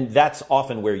 and that's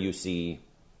often where you see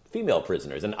female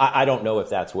prisoners. And I don't know if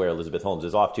that's where Elizabeth Holmes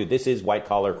is off to. This is white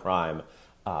collar crime,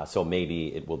 so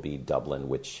maybe it will be Dublin,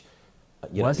 which.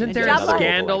 Wasn't there a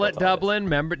scandal at Dublin?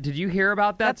 Remember? Did you hear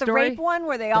about that story? story? The rape one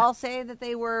where they all say that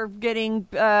they were getting.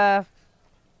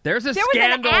 There's a scandal was an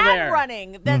ad there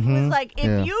running that was like,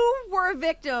 if you were a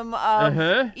victim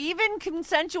of even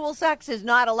consensual sex is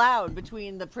not allowed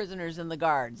between the prisoners and the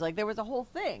guards. Like there was a whole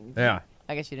thing. Yeah.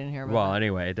 I guess you didn't hear about Well, that.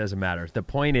 anyway, it doesn't matter. The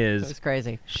point is, it's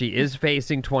crazy. She is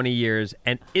facing 20 years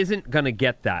and isn't going to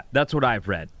get that. That's what I've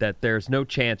read. That there's no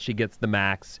chance she gets the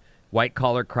max. White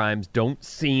collar crimes don't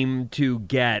seem to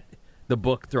get the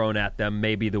book thrown at them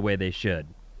maybe the way they should.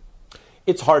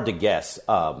 It's hard to guess.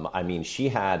 I mean, she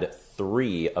had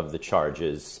 3 of the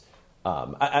charges.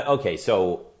 Okay,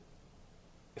 so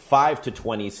 5 to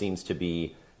 20 seems to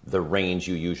be the range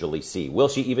you usually see. Will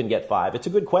she even get 5? It's a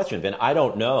good question, Vin. I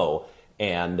don't know.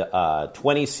 And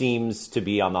 20 seems to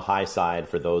be on the high side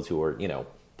for those who are,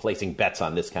 placing bets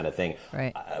on this kind of thing.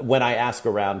 Right. When I ask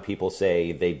around, people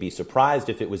say they'd be surprised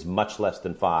if it was much less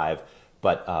than 5,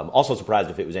 but also surprised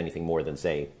if it was anything more than,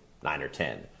 say, 9 or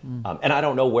 10. And I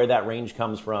don't know where that range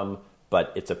comes from,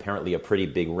 but it's apparently a pretty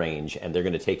big range, and they're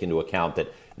going to take into account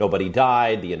that nobody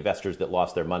died. The investors that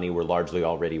lost their money were largely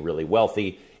already really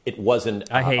wealthy. It wasn't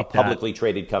a publicly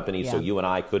traded company, so you and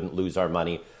I couldn't lose our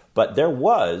money. But there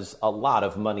was a lot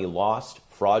of money lost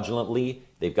fraudulently.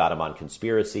 They've got them on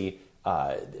conspiracy.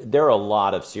 There are a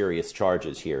lot of serious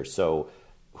charges here, so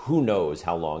who knows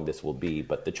how long this will be,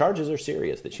 but the charges are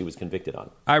serious that she was convicted on.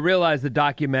 I realize the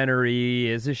documentary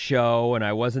is a show, and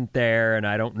I wasn't there, and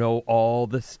I don't know all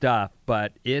the stuff,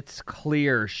 but it's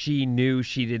clear she knew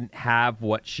she didn't have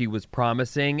what she was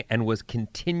promising and was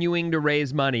continuing to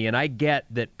raise money, and I get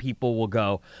that people will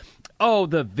go, oh,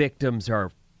 the victims are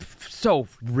so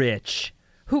rich.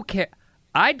 Who cares?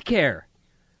 I'd care.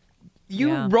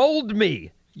 You rolled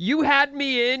me. You had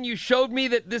me in. You showed me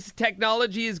that this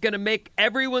technology is going to make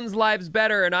everyone's lives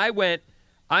better. And I went,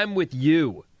 I'm with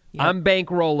you. Yep. I'm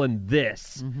bankrolling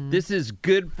this. This is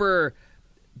good for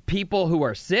people who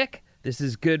are sick. This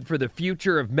is good for the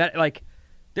future of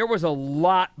there was a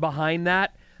lot behind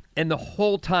that. And the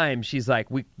whole time she's like,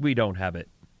 we don't have it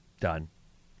done.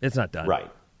 It's not done. Right.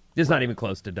 It's not even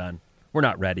close to done. We're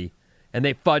not ready. And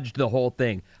they fudged the whole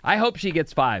thing. I hope she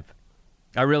gets 5.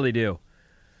 I really do.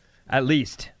 At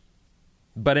least.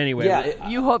 But anyway.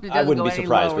 You hope it doesn't I wouldn't go be any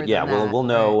surprised, lower but yeah, than that. we'll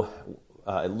know.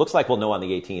 Right. It looks like we'll know on the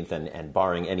 18th, and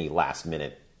barring any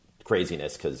last-minute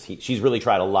craziness, because she's really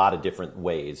tried a lot of different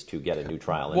ways to get a new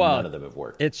trial, and none of them have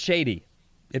worked. It's shady.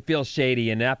 It feels shady.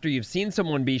 And after you've seen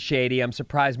someone be shady, I'm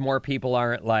surprised more people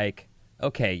aren't like,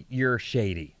 okay, you're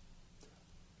shady.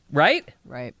 Right?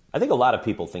 Right. I think a lot of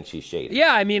people think she's shady.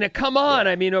 Yeah, I mean, come on.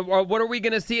 Yeah. I mean, what are we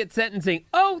going to see at sentencing?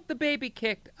 Oh, the baby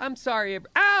kicked. I'm sorry.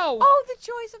 Ow. Oh, the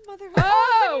joys of motherhood.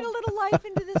 Oh, bringing a little life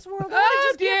into this world. I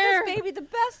just give this baby the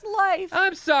best life.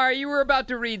 I'm sorry. You were about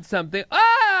to read something.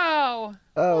 Oh.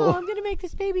 Oh, I'm going to make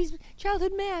this baby's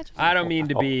childhood match. I don't mean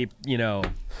to be,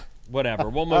 whatever.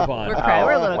 We'll move on. We're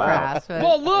a little crass. But...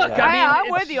 Well, look. Yeah.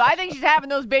 I'm with you. I think she's having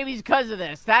those babies because of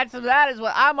this. That is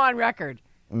what I'm on record.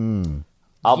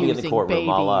 I'll be in the courtroom.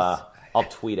 I'll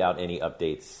tweet out any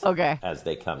updates as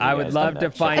they come. I would love to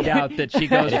find out that she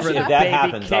goes for the if that baby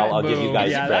happens, kick I'll give you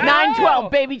guys credit. 9-12,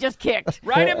 baby just kicked.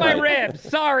 Right in my ribs.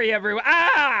 Sorry, everyone.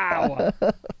 Ow!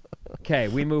 Okay,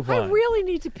 we move on. I really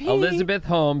need to pee. Elizabeth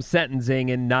Holmes sentencing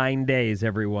in 9 days,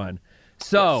 everyone.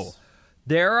 So,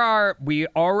 we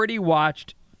already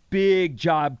watched big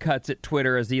job cuts at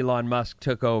Twitter as Elon Musk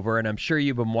took over, and I'm sure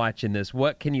you've been watching this.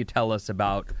 What can you tell us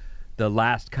about the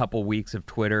last couple weeks of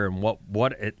Twitter and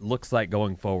what it looks like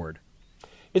going forward?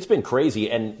 It's been crazy,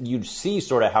 and you see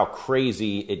sort of how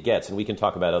crazy it gets, and we can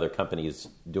talk about other companies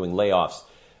doing layoffs.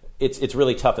 It's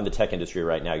really tough in the tech industry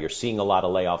right now. You're seeing a lot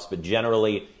of layoffs, but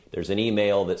generally there's an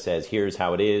email that says, here's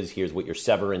how it is, here's what your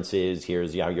severance is,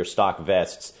 here's how your stock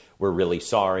vests, we're really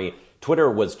sorry. Twitter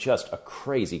was just a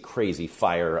crazy, crazy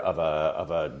fire of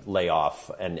a layoff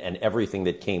and everything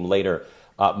that came later.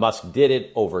 Musk did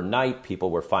it overnight.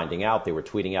 People were finding out. They were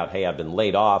tweeting out, hey, I've been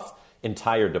laid off.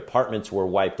 Entire departments were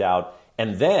wiped out.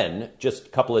 And then just a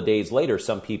couple of days later,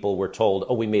 some people were told,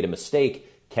 oh, we made a mistake.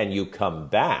 Can you come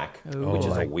back? Which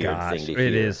is a weird thing to hear.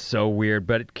 It is so weird.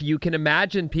 But you can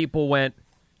imagine people went,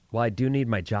 well, I do need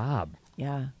my job.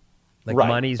 Yeah.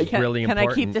 Money's really important. Can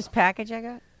I keep this package I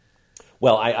got?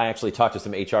 Well, I actually talked to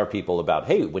some HR people about,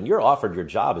 hey, when you're offered your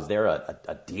job, is there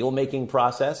a deal-making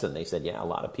process? And they said, yeah, a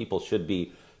lot of people should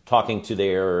be talking to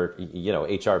their,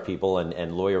 HR people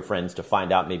and lawyer friends to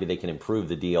find out maybe they can improve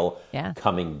the deal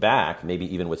coming back,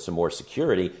 maybe even with some more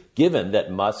security, given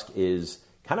that Musk is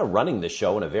kind of running the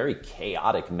show in a very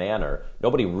chaotic manner.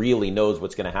 Nobody really knows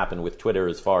what's going to happen with Twitter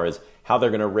as far as how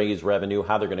they're going to raise revenue,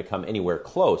 how they're going to come anywhere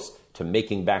close to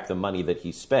making back the money that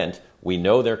he spent. We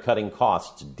know they're cutting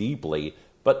costs deeply,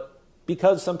 but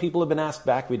because some people have been asked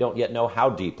back, we don't yet know how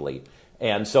deeply.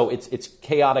 And so it's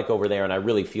chaotic over there, and I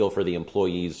really feel for the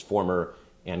employees, former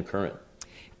and current.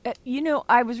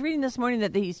 I was reading this morning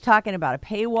that he's talking about a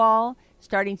paywall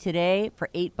starting today for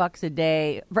 $8 a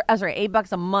day.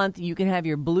 $8 a month. You can have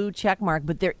your blue check mark,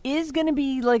 but there is going to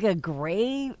be like a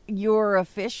gray, your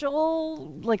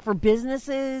official, like for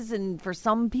businesses and for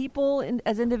some people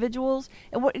as individuals.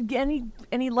 And what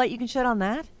any light you can shed on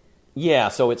that? Yeah,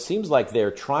 so it seems like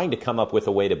they're trying to come up with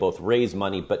a way to both raise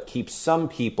money but keep some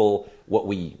people, what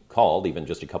we called even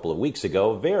just a couple of weeks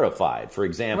ago, verified. For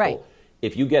example,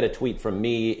 if you get a tweet from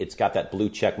me, it's got that blue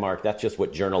check mark. That's just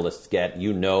what journalists get.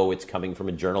 It's coming from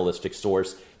a journalistic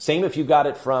source. Same if you got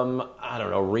it from,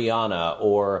 Rihanna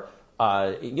or,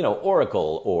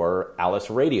 Oracle or Alice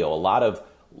Radio. A lot of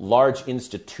large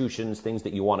institutions, things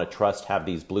that you want to trust, have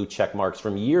these blue check marks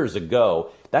from years ago.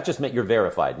 That just meant you're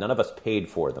verified. None of us paid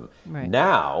for them. Right.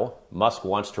 Now, Musk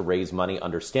wants to raise money.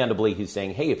 Understandably, he's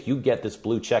saying, hey, if you get this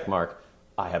blue check mark,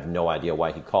 I have no idea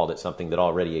why he called it something that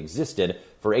already existed.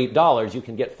 For $8, you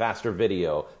can get faster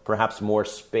video, perhaps more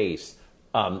space,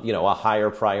 a higher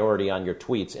priority on your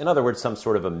tweets. In other words, some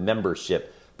sort of a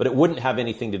membership, but it wouldn't have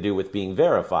anything to do with being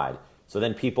verified. So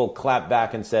then people clapped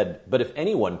back and said, but if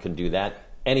anyone can do that,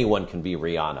 anyone can be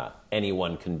Rihanna.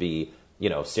 Anyone can be,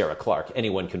 Sarah Clark.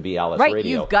 Anyone can be Alice Radio. Right,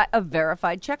 you've got a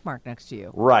verified check mark next to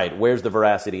you. Right. Where's the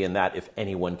veracity in that if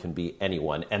anyone can be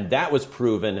anyone? And that was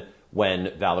proven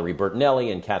when Valerie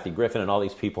Bertinelli and Kathy Griffin and all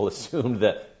these people assumed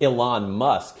the Elon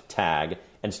Musk tag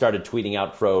and started tweeting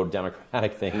out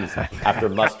pro-democratic things after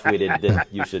Musk tweeted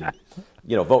that you should,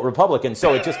 vote Republican.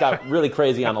 So it just got really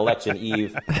crazy on election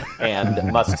eve.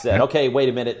 And Musk said, okay, wait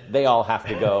a minute. They all have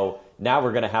to go. Now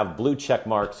we're going to have blue check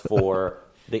marks for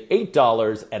the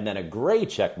 $8 and then a gray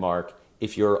check mark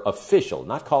if you're official,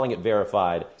 not calling it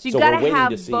verified. So you've got to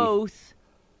have both.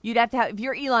 You'd have to have, if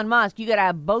you're Elon Musk, you got to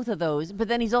have both of those. But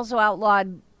then he's also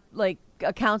outlawed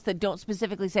accounts that don't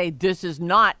specifically say this is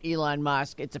not Elon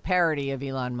Musk. It's a parody of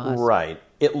Elon Musk. Right.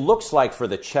 It looks like for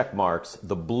the check marks,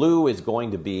 the blue is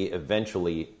going to be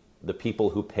eventually the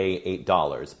people who pay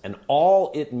 $8. And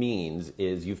all it means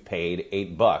is you've paid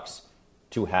 $8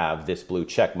 to have this blue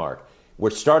check mark. We're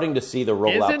starting to see the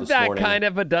rollout this morning. Isn't that kind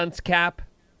of a dunce cap?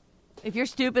 If you're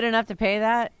stupid enough to pay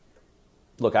that?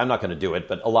 Look, I'm not going to do it,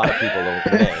 but a lot of people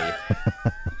may.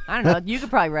 I don't know. You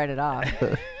could probably write it off.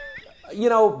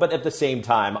 But at the same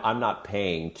time, I'm not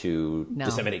paying to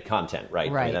disseminate content,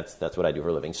 right? I mean, that's what I do for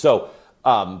a living. So,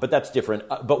 but that's different.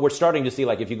 But we're starting to see,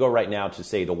 if you go right now to,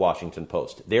 say, the Washington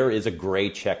Post, there is a gray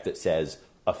check that says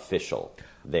official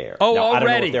there. Oh, now, already? I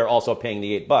don't know if they're also paying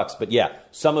the $8, but yeah,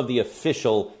 some of the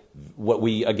official, what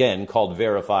we, again, called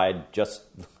verified just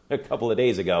a couple of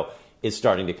days ago, is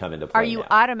starting to come into play. Are you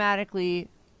automatically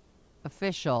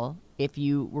official if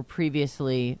you were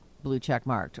previously blue check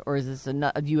marked, or is this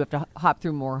do you have to hop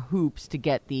through more hoops to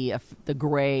get the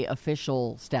gray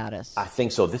official status? I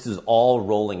think so. This is all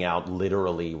rolling out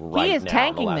literally right now. He is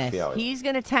tanking in the last this. few hours. He's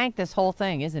going to tank this whole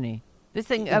thing, isn't he? This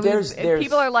thing. There's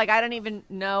people are like, I don't even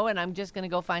know, and I'm just going to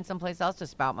go find someplace else to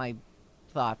spout my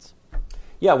thoughts.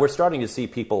 Yeah, we're starting to see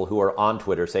people who are on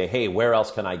Twitter say, hey, where else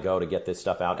can I go to get this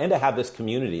stuff out? And to have this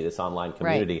community, this online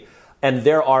community. Right. And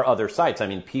there are other sites. I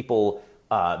mean, people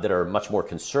that are much more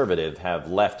conservative have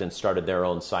left and started their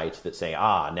own sites that say,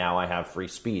 now I have free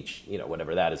speech,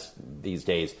 whatever that is these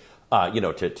days,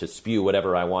 to spew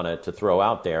whatever I want to throw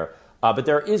out there. But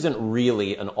there isn't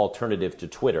really an alternative to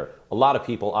Twitter. A lot of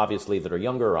people, obviously, that are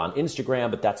younger are on Instagram,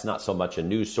 but that's not so much a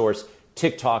news source.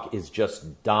 TikTok is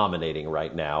just dominating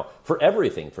right now for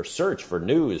everything, for search, for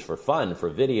news, for fun,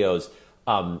 for videos.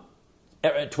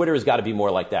 Twitter has got to be more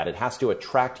like that. It has to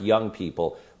attract young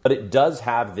people, but it does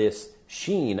have this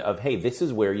sheen of, hey, this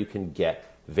is where you can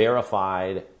get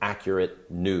verified, accurate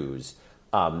news.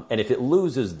 And if it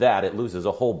loses that, it loses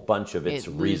a whole bunch of its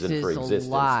reason for existence. A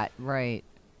lot, right.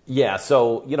 Yeah,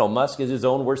 so, Musk is his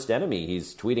own worst enemy.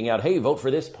 He's tweeting out, hey, vote for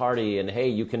this party, and hey,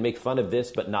 you can make fun of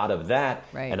this, but not of that.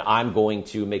 Right. And I'm going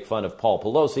to make fun of Paul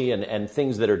Pelosi and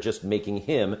things that are just making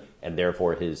him, and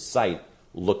therefore his site,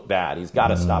 look bad. He's got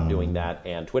to stop doing that,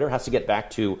 and Twitter has to get back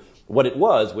to what it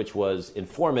was, which was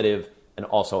informative and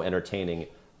also entertaining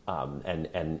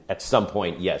And at some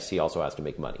point, yes, he also has to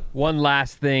make money. One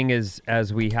last thing is,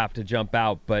 as we have to jump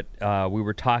out, but we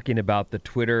were talking about the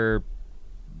Twitter,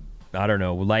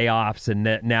 layoffs,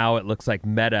 and now it looks like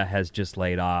Meta has just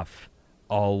laid off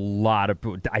a lot of,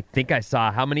 I think I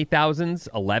saw how many thousands?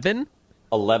 11?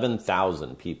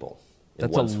 11,000 people.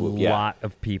 That's a lot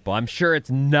of people. I'm sure it's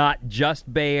not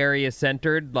just Bay Area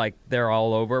centered, like they're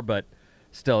all over, but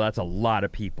still, that's a lot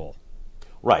of people.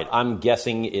 Right. I'm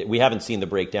guessing, we haven't seen the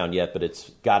breakdown yet, but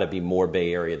it's got to be more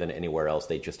Bay Area than anywhere else.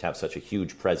 They just have such a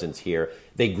huge presence here.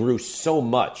 They grew so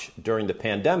much during the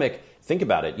pandemic. Think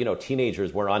about it.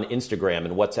 Teenagers were on Instagram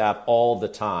and WhatsApp all the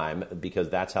time because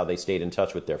that's how they stayed in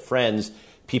touch with their friends.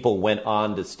 People went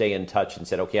on to stay in touch and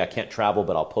said, okay, I can't travel,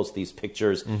 but I'll post these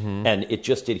pictures. Mm-hmm. And it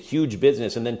just did huge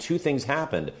business. And then two things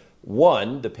happened.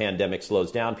 One, the pandemic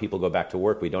slows down. People go back to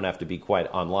work. We don't have to be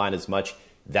quite online as much.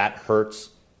 That hurts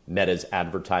Meta's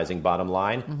advertising bottom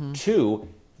line. Mm-hmm. Two,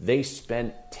 they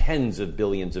spent tens of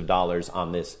billions of dollars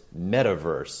on this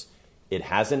metaverse. It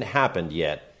hasn't happened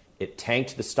yet. It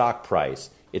tanked the stock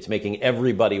price. It's making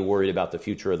everybody worried about the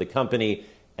future of the company.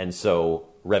 And so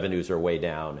revenues are way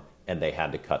down, and they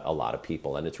had to cut a lot of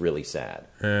people, and it's really sad.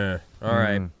 All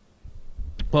right.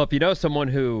 Well, if you know someone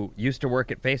who used to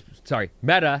work at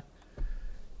Meta,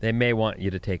 they may want you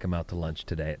to take them out to lunch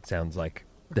today. It sounds like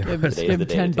there was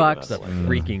 $10. A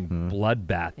freaking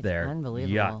bloodbath there.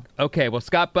 Unbelievable. Yuck. Okay, well,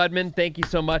 Scott Budman, thank you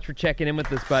so much for checking in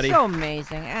with us, buddy. So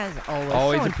amazing, as always.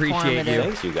 Always so appreciate you.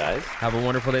 Thanks, you guys. Have a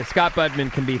wonderful day. Scott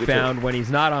Budman can be found when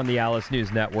he's not on the Alice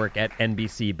News Network at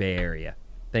NBC Bay Area.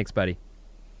 Thanks, buddy.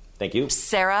 Thank you.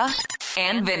 Sarah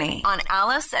and Vinny on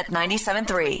Alice at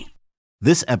 97.3.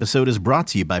 This episode is brought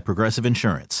to you by Progressive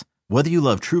Insurance. Whether you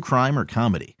love true crime or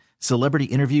comedy, celebrity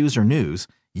interviews or news,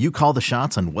 you call the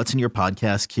shots on what's in your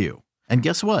podcast queue. And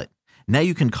guess what? Now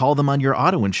you can call them on your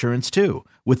auto insurance too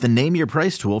with the Name Your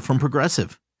Price tool from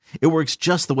Progressive. It works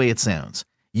just the way it sounds.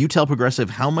 You tell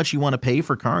Progressive how much you want to pay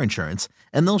for car insurance,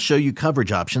 and they'll show you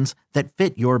coverage options that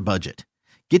fit your budget.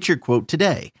 Get your quote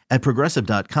today at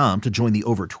Progressive.com to join the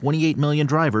over 28 million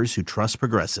drivers who trust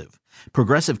Progressive.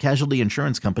 Progressive Casualty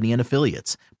Insurance Company and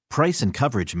Affiliates. Price and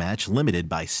coverage match limited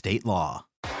by state law.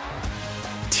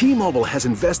 T-Mobile has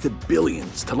invested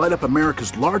billions to light up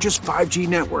America's largest 5G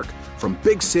network, from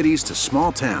big cities to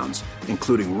small towns,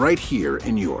 including right here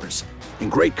in yours.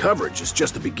 And great coverage is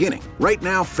just the beginning. Right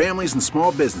now, families and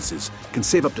small businesses can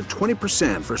save up to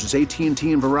 20% versus AT&T and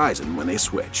Verizon when they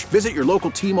switch. Visit your local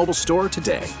T-Mobile store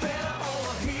today.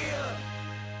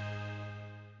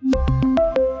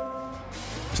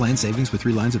 Plan savings with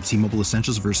 3 lines of T-Mobile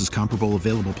Essentials versus comparable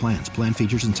available plans. Plan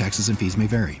features and taxes and fees may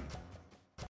vary.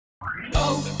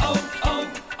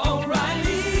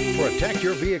 Protect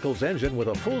your vehicle's engine with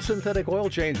a full synthetic oil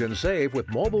change and save with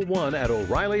Mobil 1 at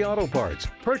O'Reilly Auto Parts.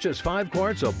 Purchase 5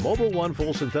 quarts of Mobil 1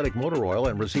 full synthetic motor oil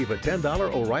and receive a $10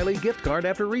 O'Reilly gift card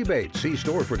after rebate. See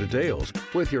store for details.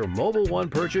 With your Mobil 1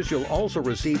 purchase, you'll also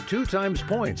receive 2 times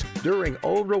points during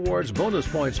O Rewards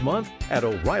Bonus Points Month at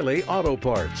O'Reilly Auto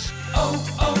Parts.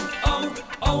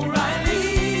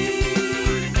 O'Reilly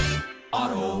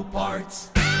Auto Parts.